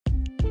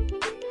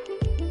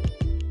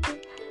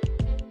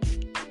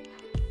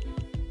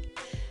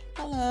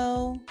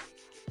Hello,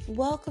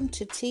 welcome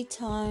to Tea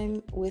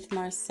Time with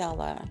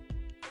Marcella.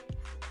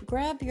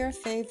 Grab your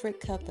favorite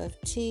cup of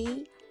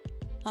tea,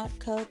 hot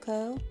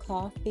cocoa,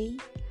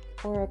 coffee,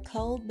 or a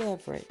cold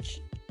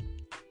beverage,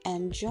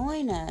 and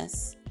join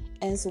us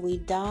as we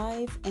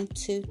dive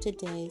into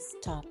today's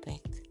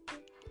topic.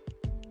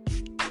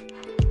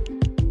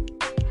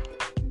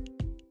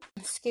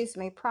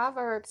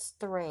 Proverbs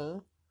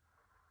 3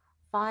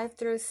 5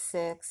 through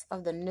 6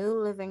 of the New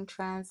Living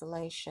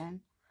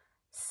Translation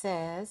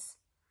says,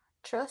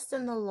 "Trust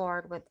in the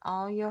Lord with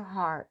all your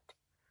heart.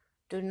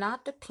 Do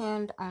not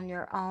depend on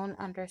your own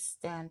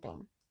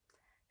understanding.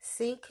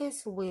 Seek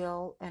His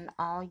will in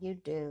all you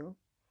do,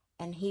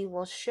 and He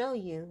will show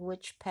you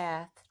which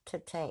path to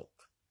take."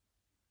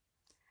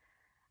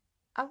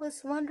 I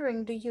was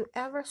wondering, do you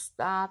ever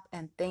stop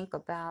and think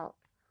about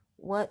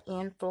what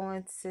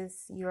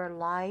influences your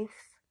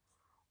life,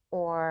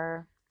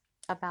 or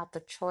about the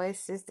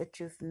choices that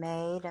you've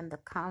made and the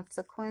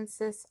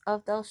consequences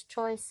of those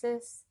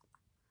choices?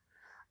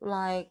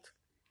 Like,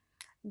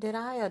 did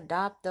I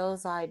adopt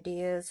those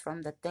ideas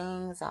from the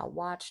things I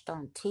watched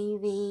on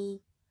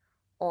TV,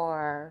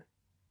 or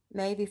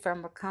maybe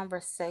from a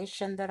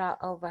conversation that I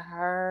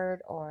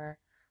overheard, or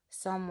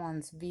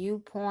someone's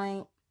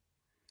viewpoint?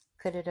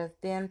 Could it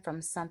have been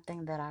from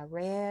something that I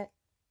read?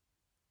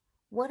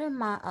 What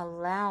am I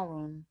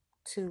allowing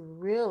to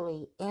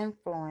really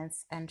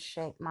influence and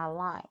shape my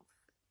life?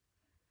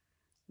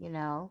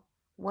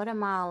 What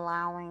am I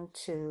allowing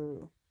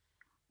to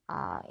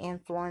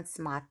influence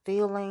my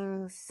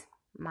feelings,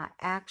 my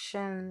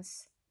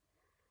actions,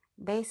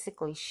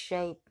 basically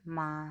shape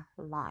my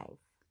life?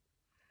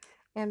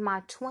 In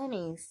my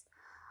 20s,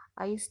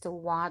 I used to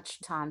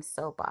watch time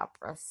soap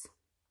operas.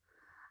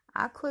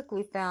 I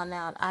quickly found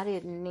out I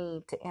didn't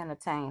need to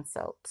entertain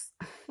soaps.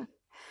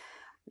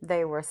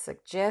 They were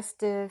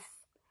suggestive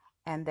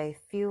and they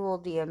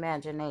fueled the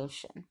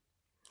imagination.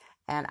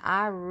 And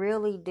I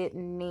really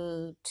didn't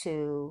need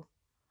to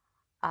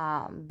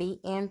be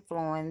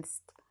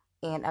influenced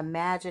in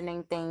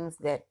imagining things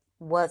that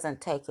wasn't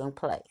taking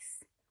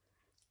place,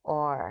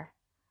 or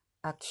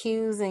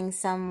accusing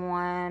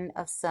someone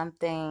of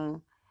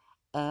something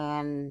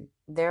and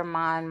their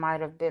mind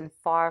might have been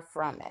far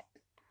from it.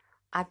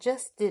 I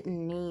just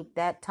didn't need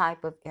that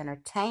type of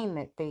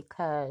entertainment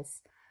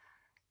because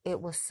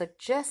it was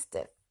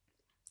suggestive.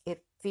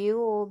 It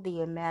fueled the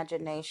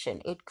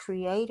imagination. It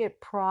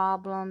created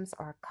problems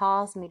or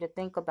caused me to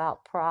think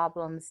about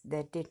problems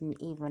that didn't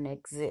even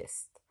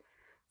exist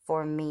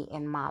for me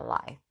in my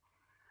life.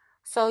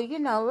 So,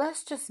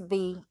 let's just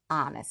be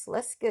honest.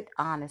 Let's get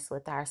honest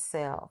with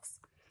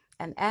ourselves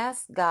and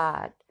ask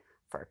God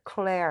for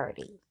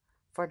clarity,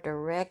 for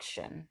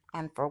direction,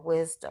 and for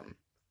wisdom.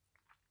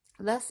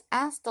 Let's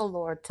ask the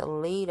Lord to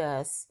lead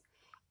us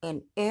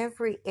in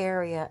every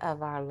area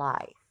of our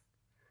life.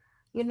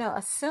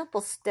 A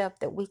simple step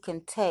that we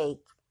can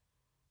take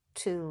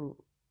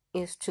to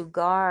is to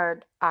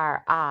guard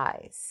our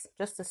eyes.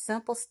 Just a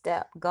simple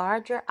step.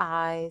 Guard your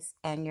eyes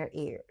and your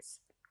ears.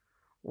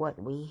 What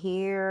we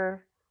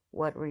hear,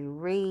 what we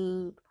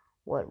read,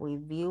 what we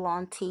view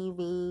on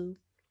TV,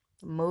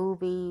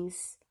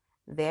 movies,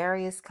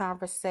 various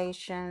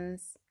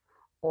conversations,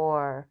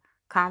 or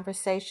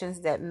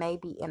conversations that may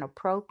be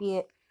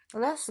inappropriate.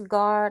 Let's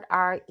guard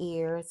our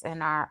ears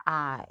and our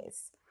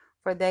eyes,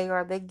 for they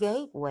are the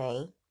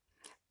gateway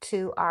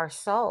to our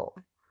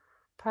soul.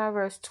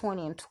 Proverbs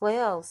 20 and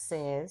 12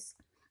 says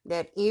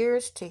that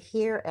ears to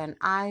hear and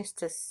eyes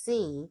to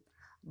see,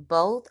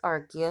 both are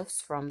gifts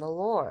from the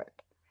Lord.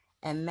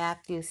 And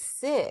Matthew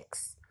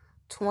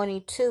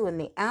 6:22 in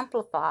the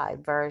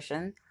Amplified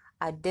Version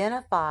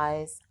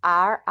identifies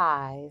our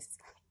eyes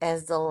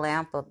as the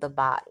lamp of the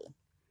body.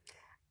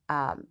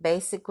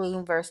 Basically,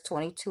 in verse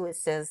 22, it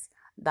says,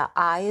 the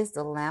eye is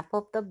the lamp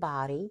of the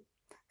body.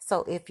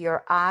 So if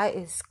your eye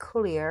is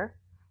clear,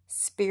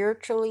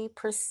 spiritually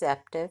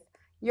perceptive,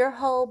 your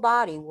whole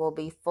body will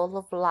be full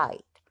of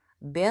light,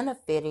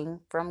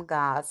 benefiting from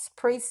God's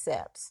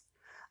precepts.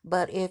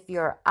 But if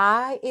your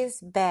eye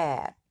is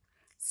bad,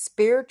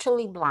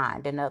 spiritually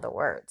blind, in other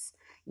words,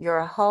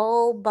 your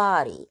whole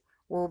body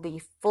will be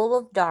full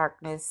of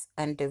darkness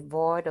and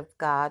devoid of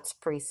God's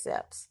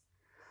precepts.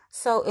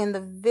 So if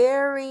the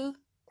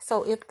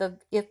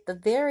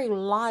very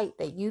light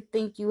that you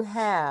think you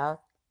have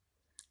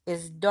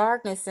is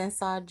darkness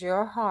inside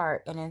your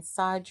heart and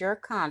inside your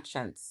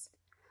conscience,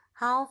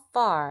 how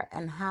far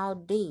and how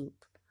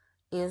deep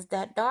is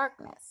that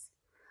darkness?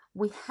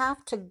 We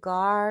have to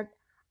guard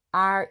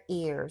our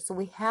ears.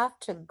 We have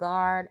to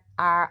guard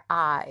our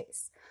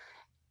eyes.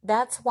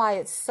 That's why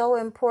it's so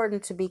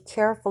important to be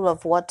careful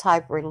of what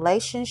type of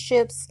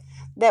relationships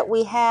that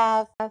we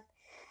have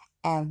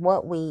and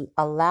what we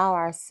allow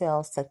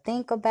ourselves to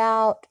think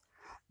about,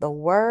 the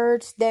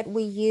words that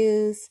we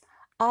use.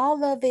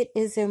 All of it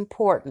is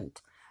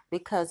important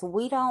because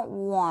we don't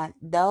want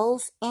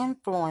those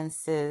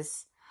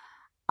influences,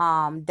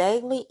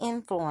 daily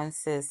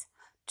influences,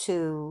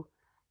 to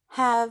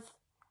have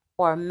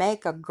or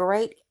make a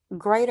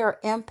greater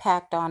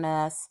impact on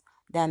us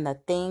than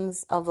the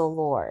things of the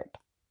Lord.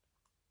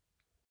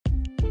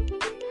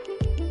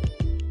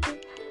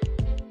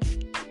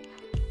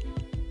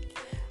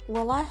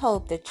 Well, I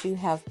hope that you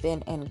have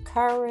been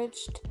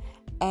encouraged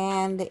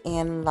and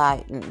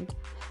enlightened.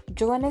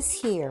 Join us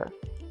here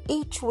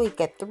each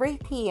week at 3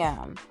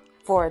 p.m.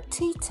 for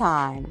Tea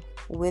Time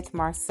with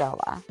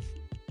Marcella.